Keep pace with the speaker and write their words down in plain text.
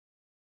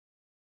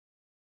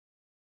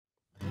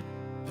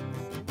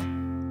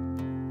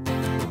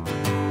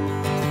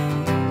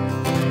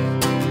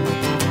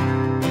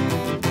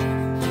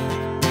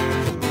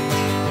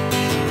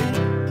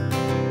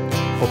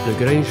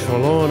de grens van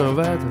land en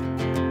water,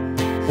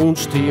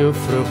 ons die een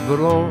vruchtbaar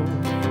land.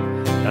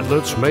 Dat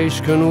luts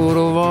meesken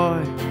oerel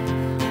waai,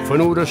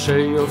 van oer de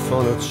zee of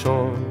van het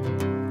zand.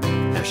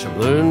 En ze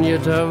bleun je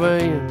te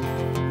ween,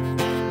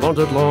 want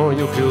het land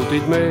je gilt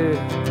niet meer.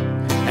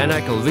 En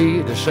ekkel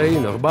wie de zee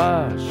nog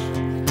baas,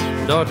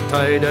 dat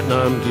tijd dat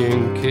nam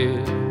geen keer.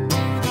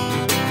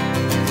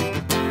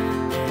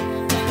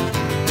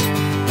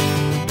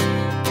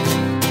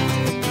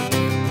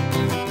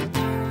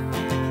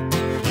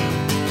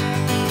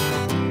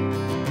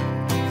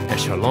 En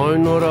ze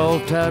leun door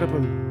al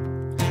terpen,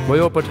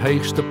 maar op het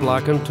heegste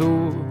plakken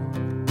toe.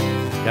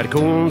 Daar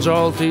kon ze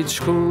altijd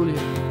schoelen,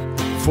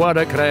 voor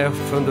de kracht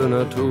van de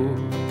natuur.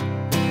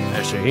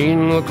 En ze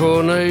hingen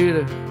elkaar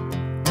neder,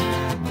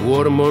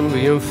 wormen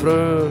wie een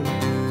vreun.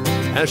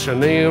 En ze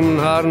nemen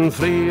haar een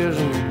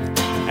vriezen,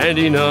 en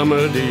die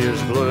namen die is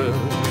bleu.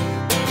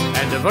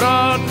 En de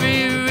vraat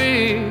wie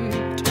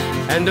weet,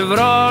 en de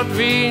vraat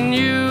wie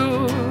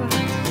nieuw.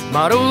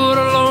 Maar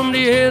oerl om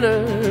die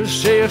hinnen,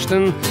 zeerst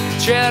een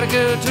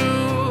tjerke toe.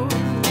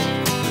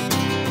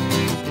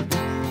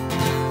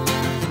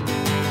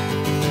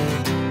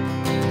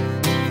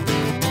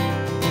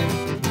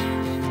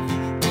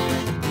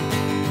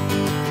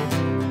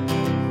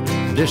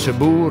 Deze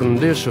boeren,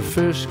 deze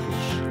viskers,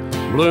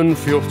 blun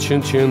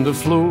vjochtjens in de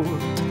vloer.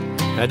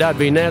 En dat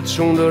wie net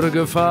zonder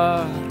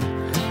gevaar,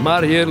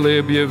 maar hier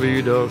leef je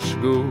wie dus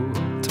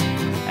goed.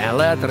 En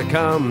later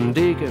kwam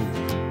dikken,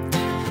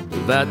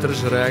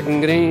 wetters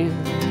rekken green.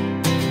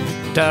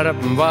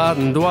 Terpen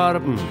waren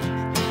dwarpen,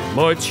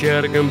 mooi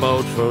tjerken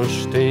bouwt van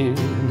steen.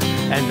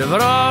 En de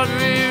vraat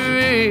wie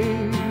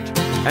weet,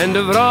 en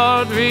de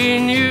vraat wie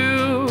nieuw.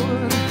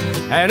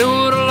 En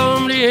oerl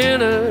om die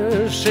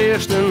hinnen,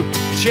 zeerst een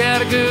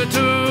tjerke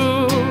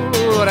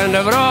toer. En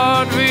de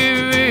vraat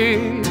wie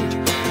weet,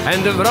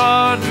 en de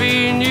vraat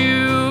wie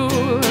nieuw.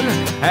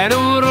 En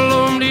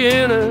oerl om die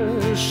hinnen,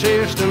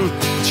 zeerst een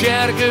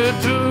tjerke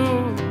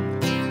toer.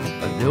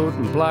 Een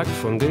dood plak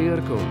van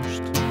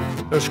geerkomst,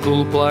 een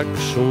schoolplak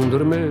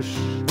zonder mis.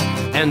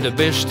 En de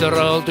beste er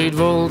altijd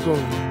welkom,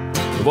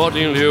 wat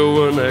in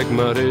Leeuwen ik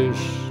maar is.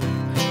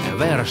 En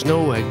waar is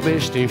nou ik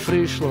best in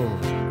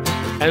Friesland,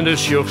 en de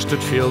sjochst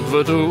het veld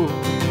wat toe.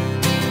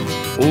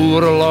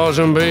 Oerel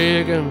en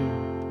beken,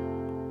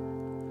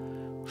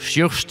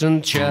 sjochst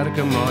een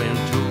tjerke maaien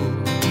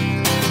toe.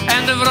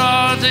 En de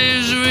vraat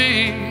is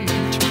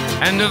wit,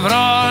 en de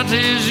vraat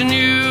is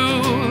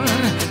nieuw.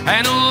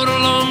 En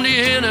oerel om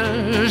die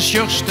hinnen,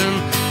 sjochst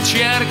een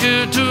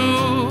tjerke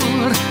toe.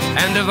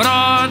 En de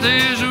vraat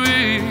is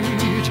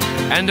wit,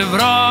 en de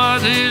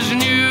vraat is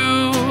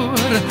nieuw.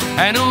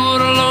 En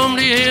oerel om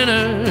die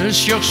hinnen,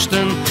 sjochst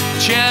een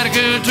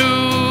tjerke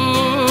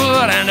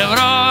toe. En de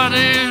vraat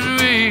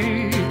is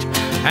wit,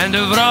 en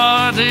de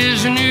vraat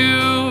is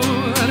nieuw.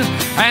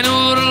 En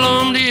oerl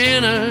om die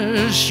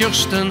hinnen,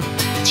 sjochst een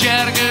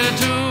tjerke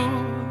toe.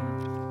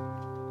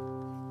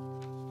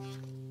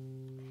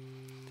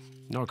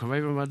 Nou, ik ga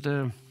even wat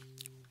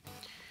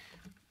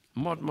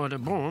mat maar de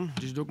bon,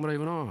 dus doe ik maar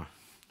even aan.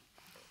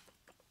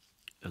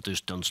 Het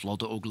is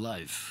tenslotte ook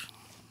live.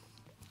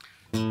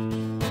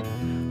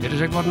 Dit is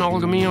echt wat een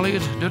algemeen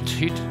lied, dit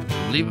heet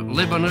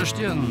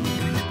Libanustien.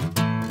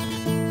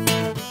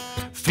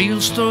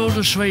 Vielst door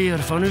de sfeer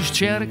van uw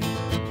tjerk,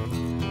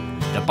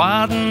 de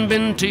paden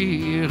bent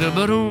hier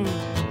beroemd.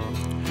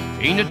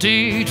 In de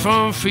tijd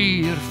van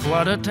 4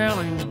 voor de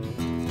telling,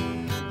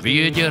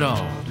 wie het je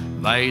al,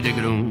 wij de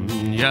groen,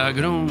 ja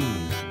groen,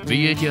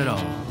 wie het je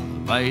al,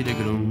 wij de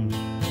groen.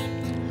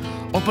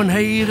 Op een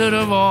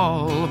hedere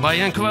wal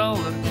bij een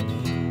kwelder,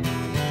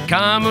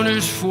 kwamen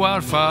dus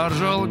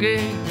voorvaars al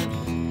geen.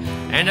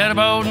 En daar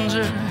bouwden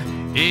ze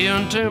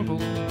een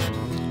tempel,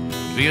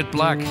 wie het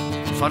plak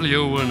van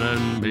leeuwen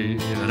en meer.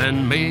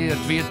 En meer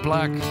wie het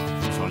plak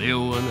van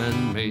leeuwen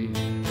en meer.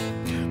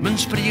 Mijn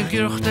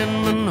spreekjeugd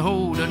en mijn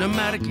houden de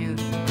merkje,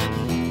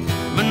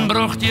 mijn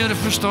brocht je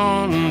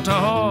verstand te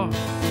hoog.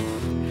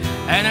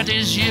 En het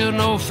is hier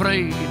nou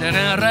vredig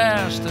en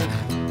rustig,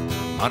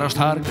 maar als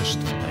het harkest,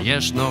 dan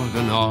is nog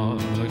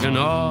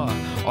genoeg.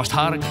 Als het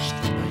harkest,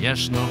 dan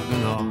is nog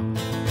genoeg.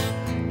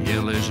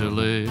 Hier is een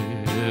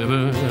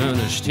leven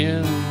een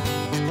stien,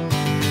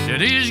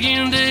 dit is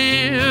geen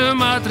deel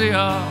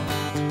materiaal.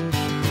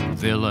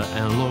 Willen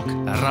en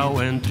lok, rouw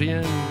en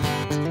trien.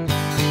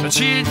 Het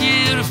zit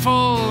hier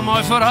vol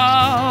mooi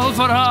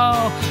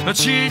verhaal. Het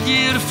zit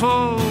hier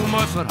vol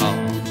mooi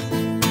verhaal.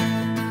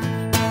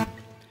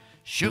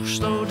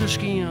 Sjochst de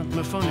schijnt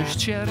me van uw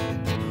tjerk,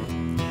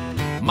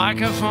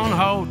 maken van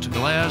hout,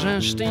 glas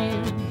en steen.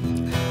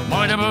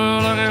 Mooi de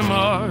bullen en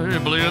mooi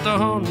bleert de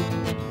hond.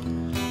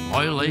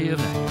 Mooi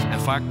leefde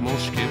en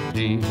vakmanschap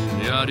dien.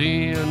 Ja,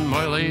 die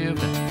mooi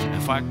leefde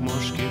en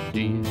vakmanschap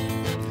dien.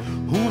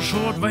 Hoe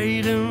soort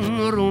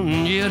wegen roen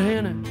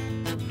hierheen?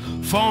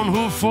 Van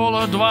hoe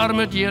volle dwarm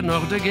het hier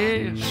nog de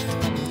geest?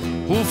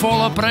 Hoe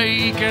volle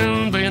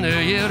preken binnen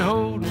hier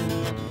houden?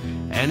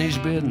 En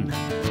is bidden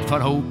voor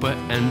hopen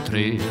en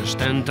treest.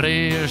 En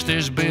treest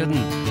is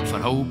bidden voor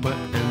hopen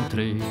en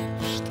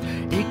treest.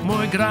 Ik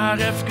moet graag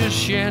even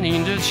zien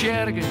in de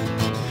tjerken,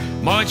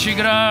 maakt je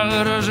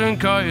graag eens een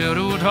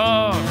kuier uit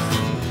haar.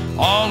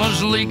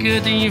 Alles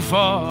lijkt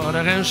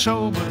eenvoudig en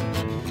sober,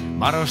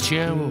 maar als het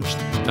je moest,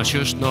 dat is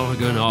juist nog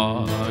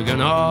genoeg.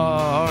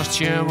 Als het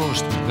je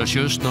moest, dat is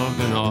juist nog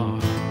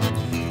genoeg.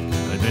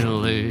 Het ben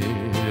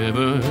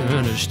leven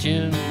een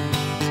stien.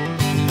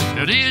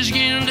 Het is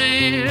geen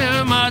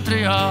deel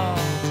materiaal.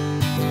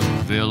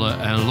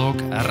 Willen en lok,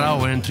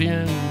 rauw en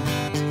trien.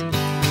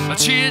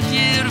 Het zit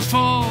hier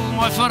vol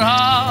met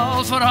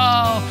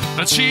verhaal.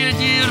 Het zit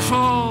hier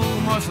vol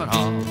met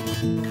verhaal.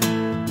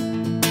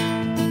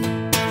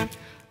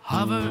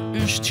 Hebben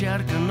ons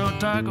kerken naar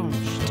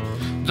toekomst,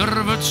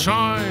 durf het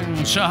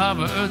zijn, ze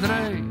hebben het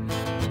rij.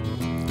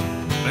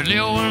 Het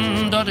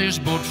leeuwen, dat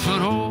is bot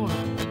verhoren,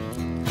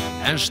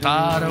 en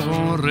staren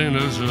gewoon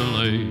rennen ze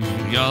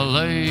leeg. Ja,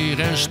 leeg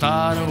en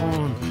staren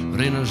gewoon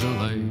rennen ze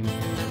leeg.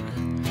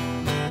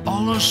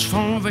 Alles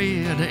van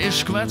weerde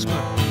is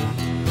kwetsbaar,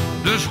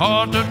 dus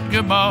houdt het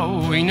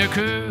gebouw in de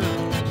keur.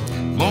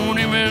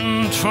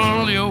 Monument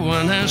van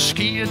leeuwen en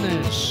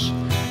geschiedenis,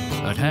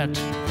 het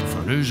het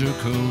van onze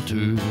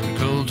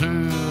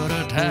cultuur,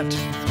 het het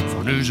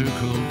van onze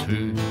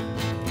cultuur.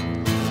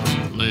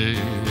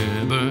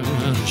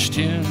 Leven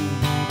stien,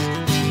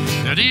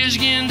 het is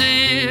geen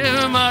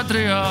deel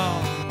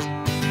materiaal.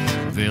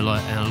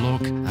 Willen en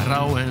lok,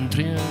 rauw en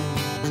trien.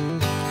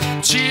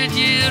 Het zit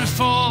hier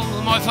vol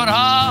met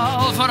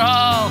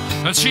verhaal.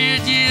 Het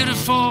zit hier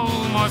vol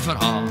met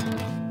verhaal.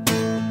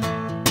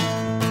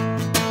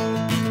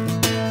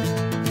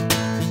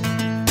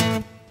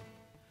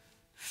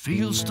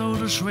 Veel stoot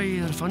de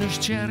sfeer van uw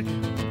kerk.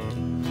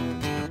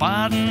 De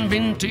paden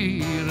bindt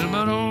hier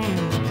beroemd.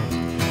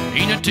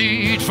 In de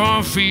tijd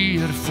van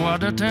 4 voor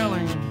de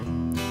telling.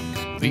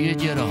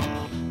 Weet je al,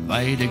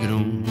 bij de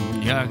groen,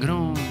 ja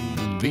groen.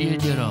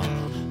 Weet je al,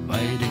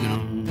 bij de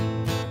groen.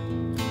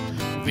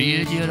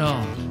 Weet je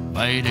al,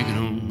 bij de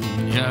groen,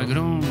 ja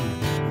groen.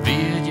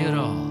 Weet je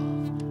al,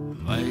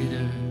 bij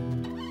de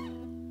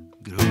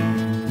groen.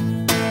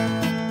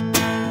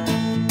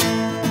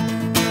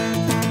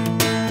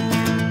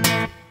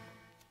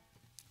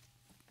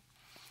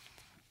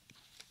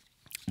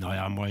 Nou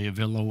ja, maar je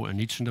willow en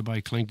iets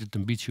erbij klinkt het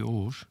een beetje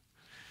oors.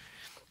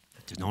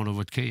 Het is nou nog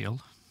wat keel.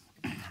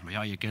 Maar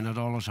ja, je kent het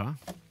alles, hè.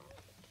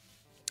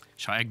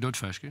 Zou ik dat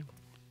versje?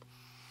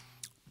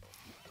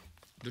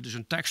 Dit is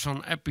een tekst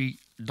van Eppie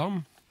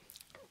Dam.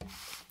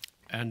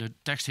 En de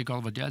tekst heb ik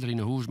al wat eerder in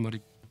de hoes, maar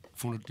ik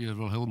vond het hier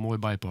wel heel mooi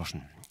bij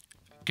passen.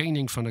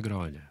 Koning van de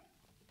Gruide.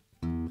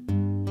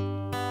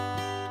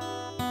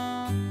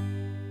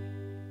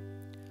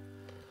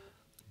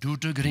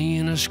 Doet de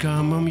groene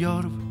skam om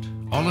jorvet,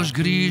 alles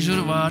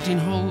griezer waard in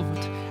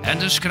holvet, en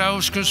de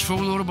skrouwskens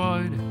vol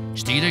oorbeide,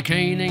 stiet de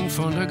koning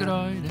van de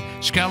Gruide,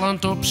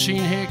 skellend op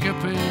zijn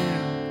hekkepeel.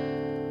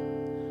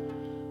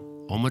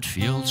 Om het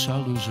veld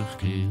zaluzig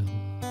keel.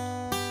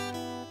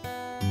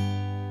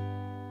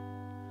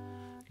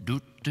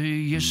 Doet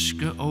de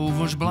jiske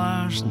overs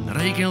blazen,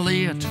 reken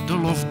leert de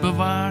loft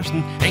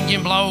bewaarsen, en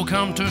geen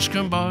blauwkam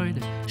tussen beide,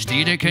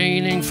 stiet de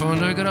koning van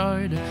de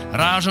Gruide,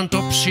 razend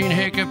op zijn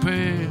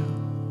hekkepeel.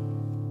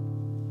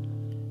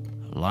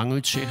 Lang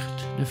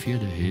uitzicht de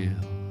vierde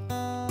heel.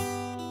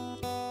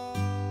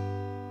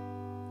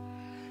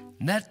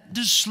 Net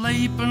de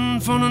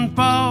slepen van een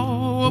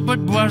pauw op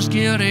het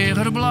borstje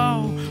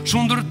regerblauw.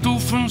 Zonder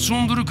toeven,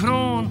 zonder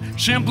kroon,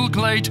 simpel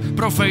kleed,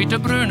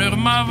 profetenbrunner.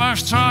 Maar was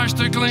het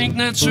saaiste klinkt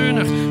net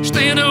zinnig,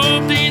 steden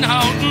op die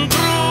houten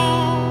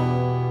troon.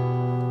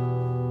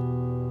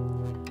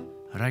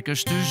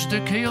 Rekkers tussen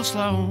de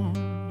keelslaan.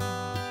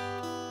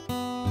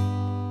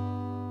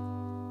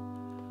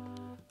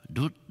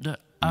 Doet de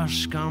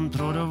askam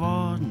door de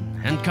woorden,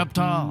 en het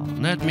kapitaal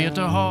net meer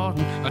te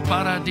houden. Het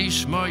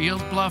paradies maar heel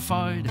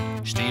plafuide,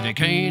 stiet de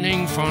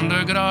koning van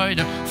de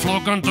Gruide,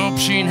 vlokkend op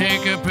zijn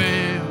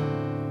hekkepeel.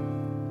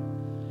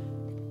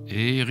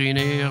 Eer in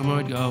eer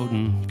met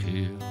gouden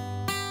keel.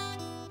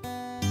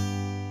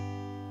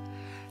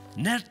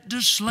 Net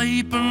de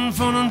slepen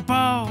van een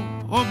pauw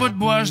op het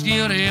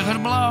borstje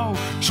regerblauw.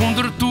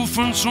 Zonder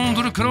toeven,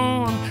 zonder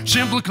kroon,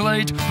 simpel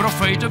kleed,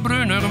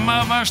 profetenbrunner.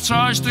 Maar was het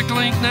saaiste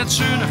klinkt net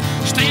zinnig,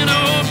 steden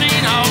op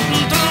die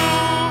houten troon.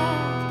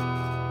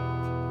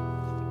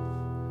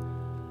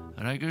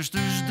 Rekkers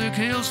dus de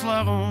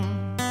keelslag om.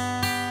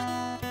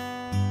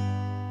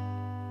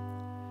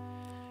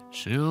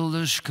 Zul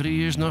de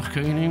skriers nog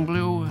koning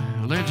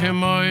blijven, let hem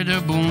mij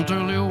de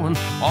bonte leeuwen.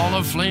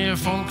 Alle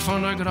vleervolk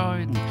van de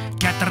Gruiden,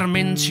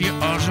 kettermensje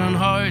als een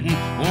huiden,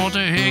 want de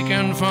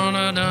hekken van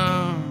de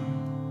dam.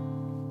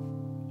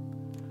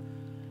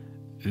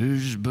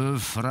 Us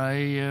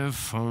bevrijen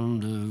van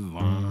de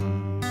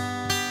waan.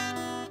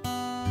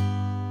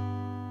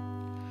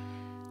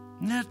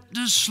 Net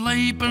de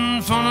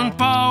slepen van een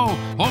pauw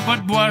op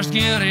het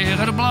borstje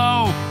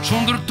regerblauw.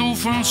 Zonder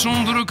toeven,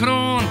 zonder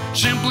kroon,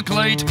 simpel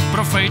kleed,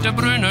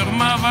 profetenbrunner.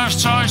 Maar was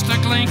het saaiste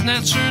klinkt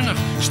net zinnig,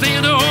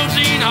 steden op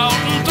die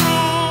houten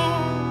troon.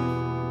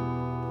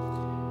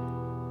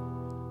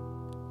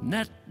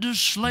 Net de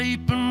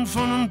slepen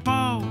van een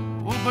pauw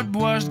op het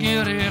borst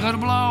gereger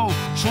blauw.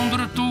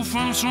 Zonder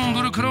toeven,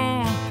 zonder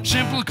kroon,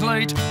 simpel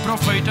kleed,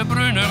 profete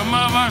brunner.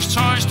 Maar was het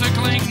zuiste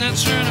klinkt net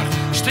zinnig,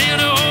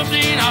 stenen op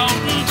die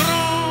houten troon.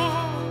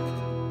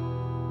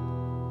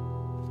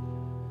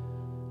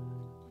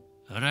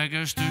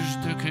 Rekkers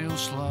dus de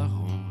keelslag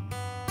om.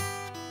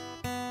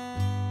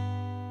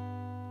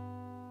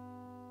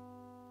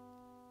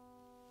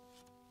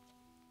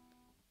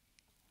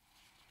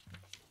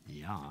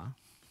 Ja.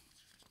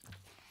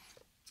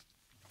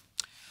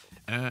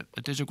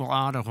 Het is ook wel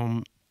aardig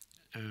om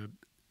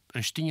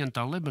een stien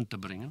te leven te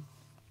brengen.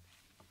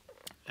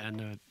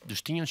 En de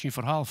stien zijn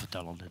verhaal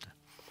vertellen.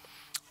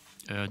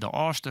 De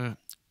oudste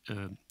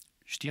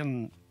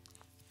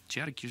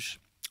steenkerkjes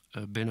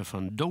binnen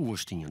van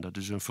Douwstra. Dat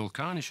is een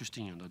vulkanische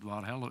steen. Dat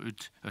waren helle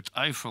uit het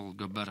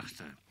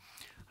Eifelgebergte.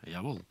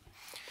 Jawel.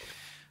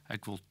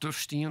 Ik wil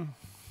tufsteen.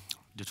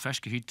 Dit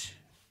versje heet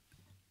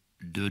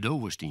de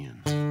Douwstra.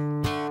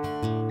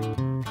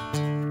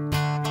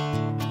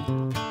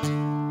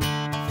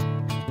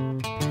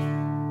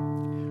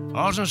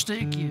 Als een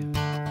steekje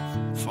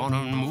van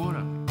een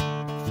moeren,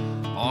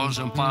 als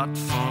een pad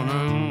van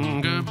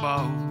een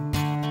gebouw.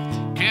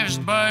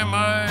 Kerst bij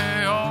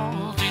mij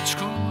altijd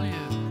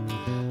schoolje,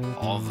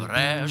 of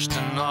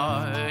resten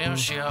naar een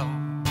sjouw.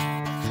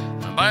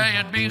 Bij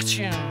het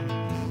biertje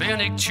ben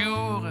ik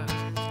tjoeren,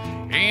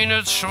 in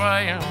het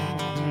zwijgen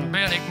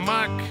ben ik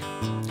mak.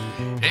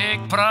 Ik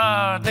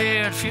praat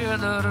niet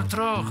verder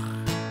terug.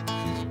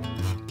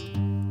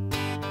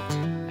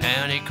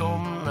 En ik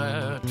kom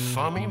net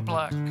van mijn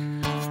plak.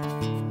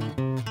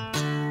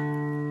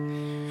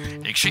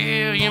 Ik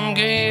zie hem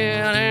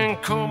gaan en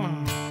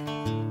komen,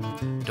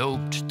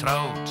 doopt,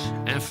 trouwt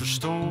en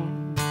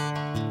verstoon.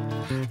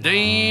 De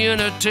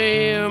ene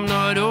team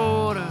naar de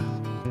oren,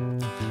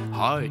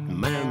 uit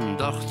mijn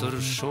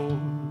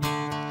dochterzoon.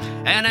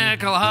 En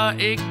enkel ha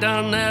ik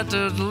dan net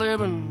het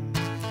leven,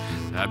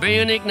 daar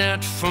ben ik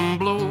net van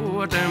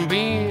bloed en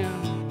been.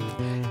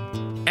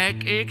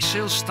 Ik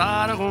zal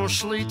starig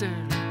ontslieten.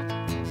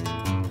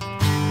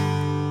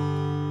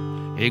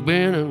 Ik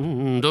ben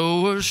een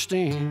dode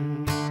steen.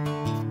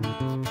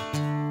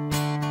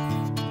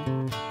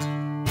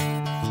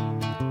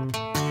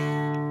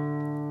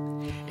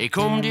 Ik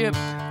kom diep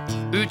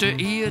uit de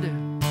eerde,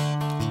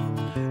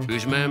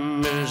 dus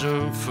mem is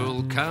een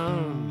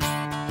vulkaan.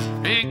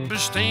 Ik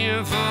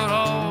besteen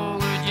vooral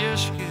het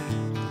jeske,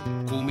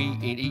 kom ie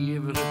in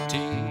eeuwige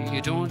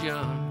tijd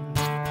ontjaan.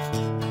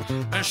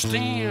 Een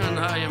steen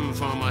hij hem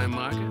van mij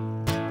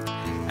maken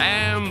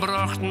en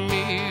bracht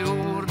me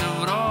over de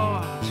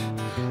wraad.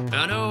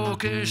 En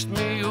ook is het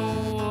me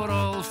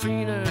overal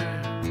fine.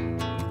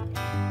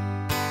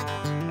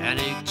 En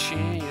ik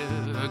tjen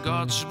je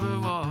Gods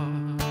bewaard.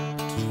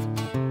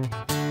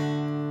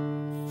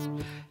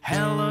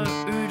 Helle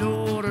uit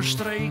oren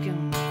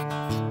streken,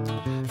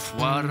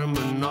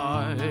 warme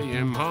naar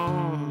hem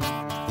hand.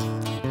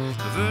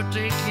 Word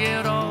ik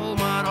hier al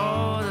maar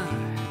ouder,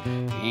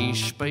 in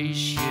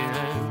speesje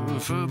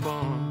en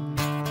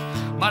verband.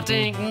 Maar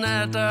denk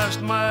net als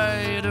het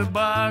mij de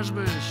baas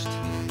best.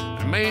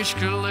 De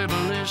meeste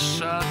leven is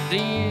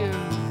sardien.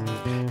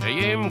 En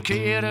je hem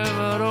keren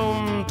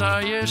waarom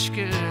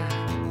tajeske.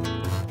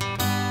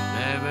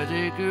 Daar weet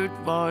ik uit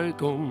waar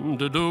ik om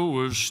de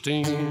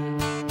Douwstra.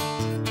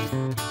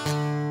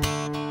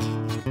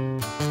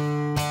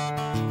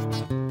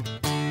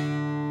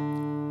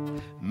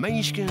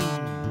 Mensen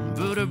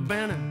worden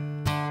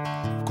binnen,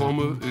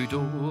 komen uit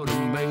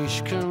oren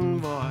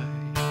mensen wij.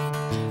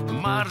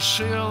 Maar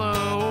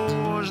zullen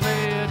ons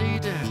niet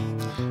eten,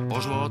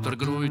 als wat er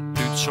groeit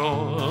uit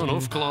zon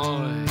of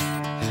klei.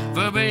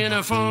 We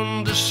zijn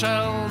van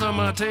dezelfde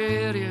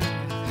materie,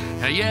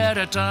 en jij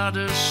het aan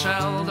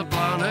dezelfde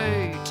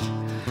planeet.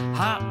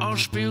 Ha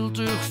als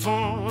speeltuig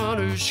van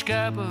uw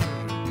schepper,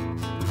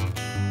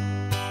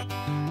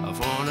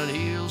 van een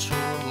heel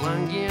soort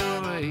lang je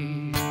weet.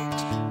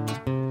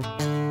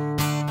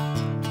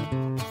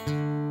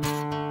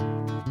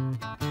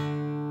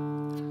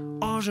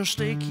 Als een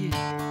steekje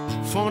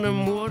van een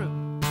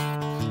morgen,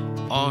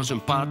 als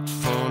een pad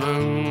van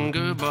een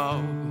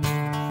gebouw.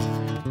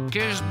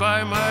 Kist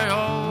bij mij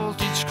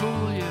altijd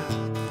schoolje,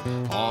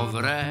 of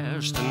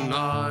resten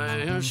naar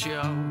een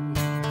sjouw.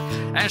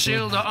 En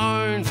zal de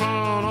eind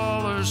van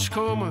alles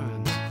komen,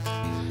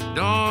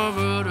 dan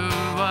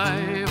worden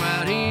wij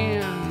weer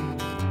in.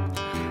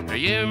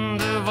 Jem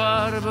de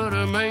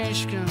warmere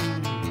meisken,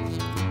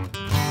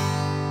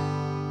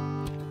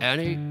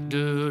 en ik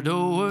de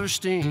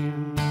Douwstra.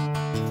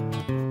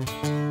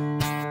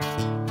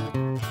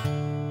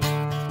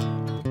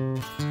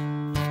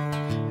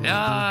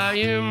 Ja,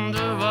 jem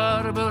de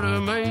warmere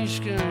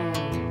meisken,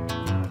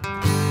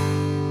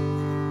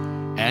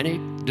 en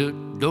ik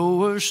de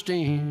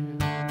Douwstra.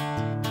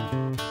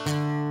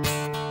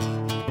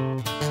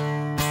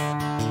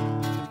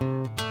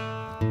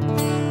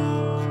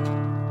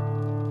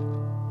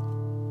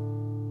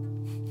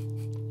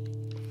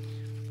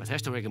 Wat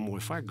heeft toch een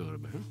mooi vak,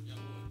 Gurbe, hè?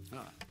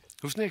 Ja.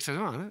 Hoeft niks te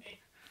doen, hè?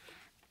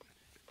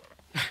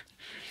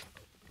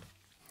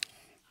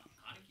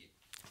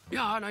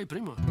 Ja, nee,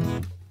 prima.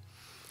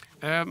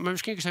 Maar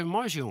misschien eens even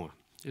moois, jongen.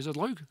 Is dat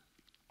leuk?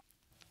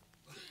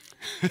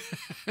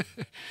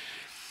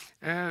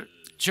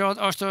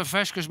 Als de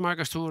vestjes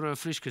maken door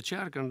Friese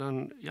kerken,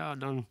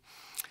 dan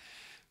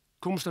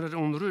komt er het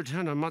onderuit.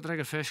 Hè? Dan moet er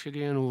een vestje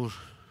gaan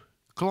over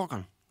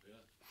klokken. Ja.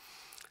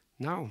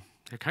 Nou,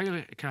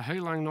 ik heb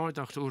heel lang nooit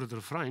gedacht over het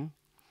refrein.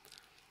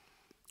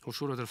 Of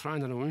zo dat het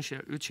refrein er nou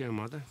uitzien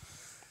moet.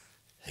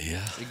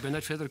 Ja. Ik ben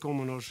net verder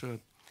gekomen als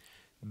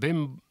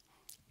bim,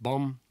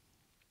 bam.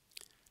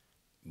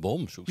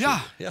 Bom, zoek Ja,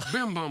 ze. Ja,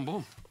 bim, bam,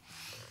 bom.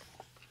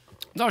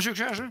 Nou,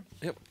 succes, hè?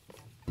 Ja.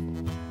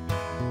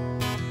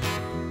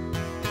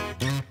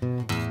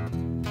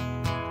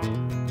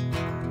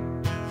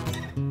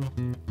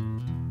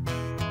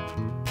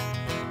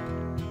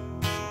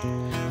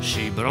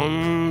 Zie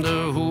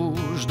brande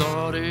hoes,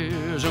 daar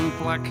is een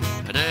plek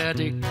dat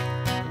ik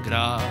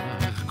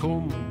graag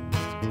kom.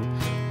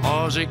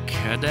 Als ik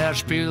daar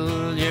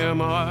speel je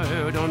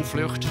mij, dan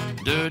vlucht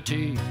de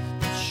tijd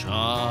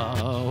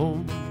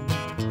om.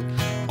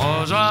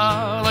 Als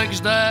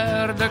Alex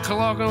daar de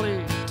klokken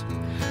liet,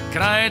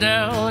 krijgt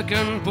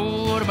elke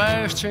boer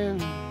best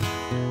zin.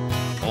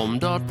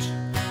 Omdat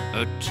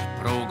het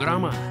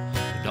programma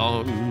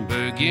dan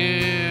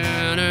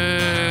beginnen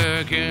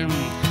kan.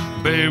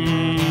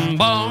 Bim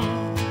bam,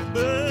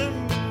 Bim,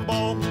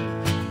 bom,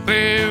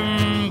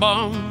 bim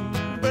bam,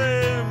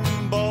 bim,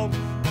 bom,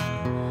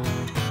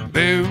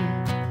 bim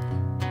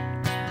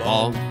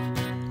bam.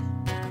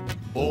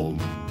 bom.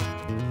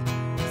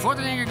 Voor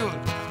de dingen goed.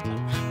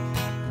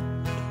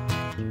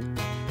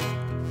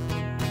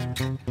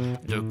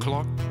 De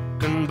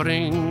klokken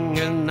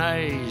brengen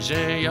ijs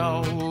en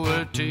jouw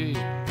tijd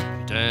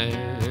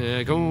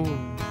tegemoet.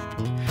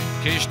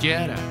 Kist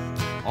jaren,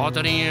 als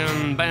er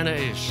een ben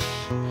is,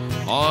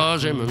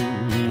 als in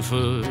mijn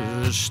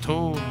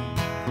verstand.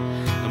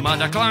 Maar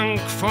de klank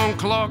van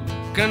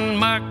klokken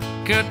maakt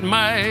het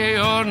mij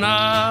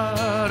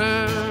naar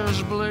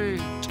eens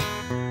bleed.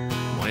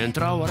 Maar een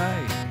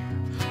trouwerij,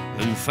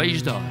 een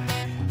feestdag,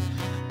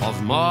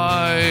 of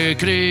mij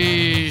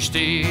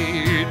Christi.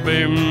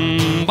 Bim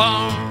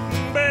bam,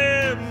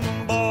 Bim,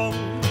 bom,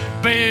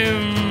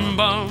 bim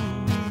bam,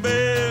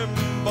 bim,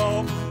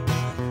 bom,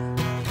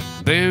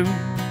 bim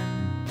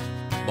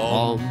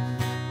bom, bam.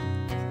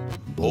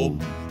 bom.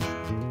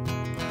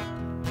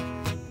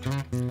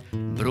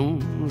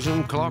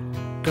 Bronzen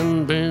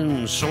klokken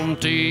ben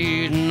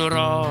somtijden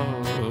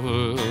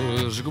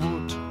ravens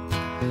goed.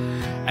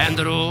 En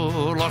de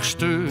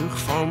oorlogstug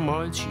van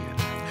maatje,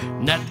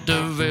 net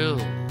de wil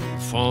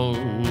van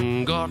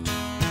God.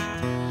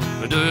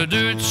 De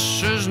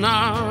Duitsers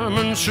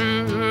namen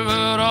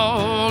zuiver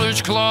al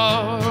uit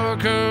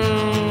klokken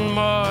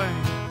mij.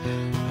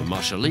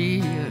 Maar ze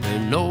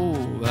leerden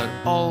over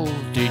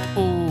altijd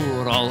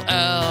overal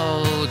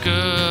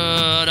elke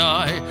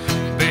dag.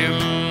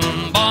 Bim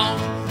bam,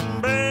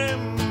 Bim,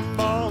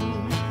 bom,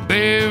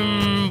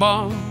 bim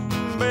bam,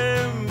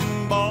 bim,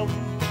 bom,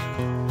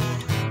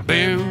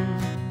 bim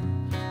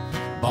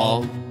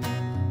bam.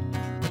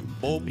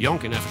 bom.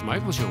 Janken even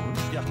mij wel jongen.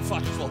 Ja,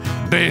 vast wel.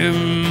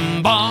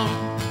 Bim bam,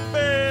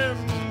 Bim,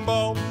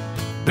 bom,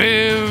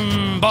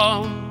 bim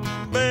bam,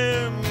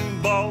 bim,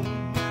 bom,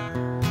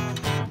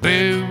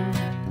 bim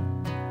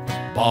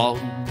bam.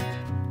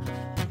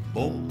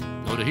 bom.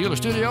 Nou de hele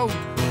studio.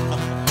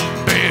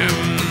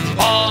 Bim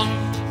bam,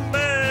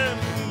 Bim,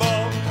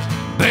 bom,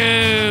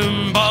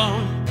 bim bam,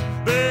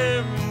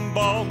 bim,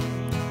 bom.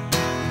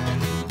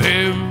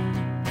 bim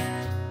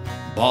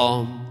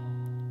bam.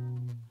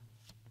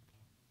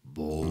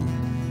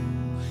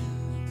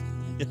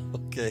 Ja,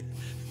 oké.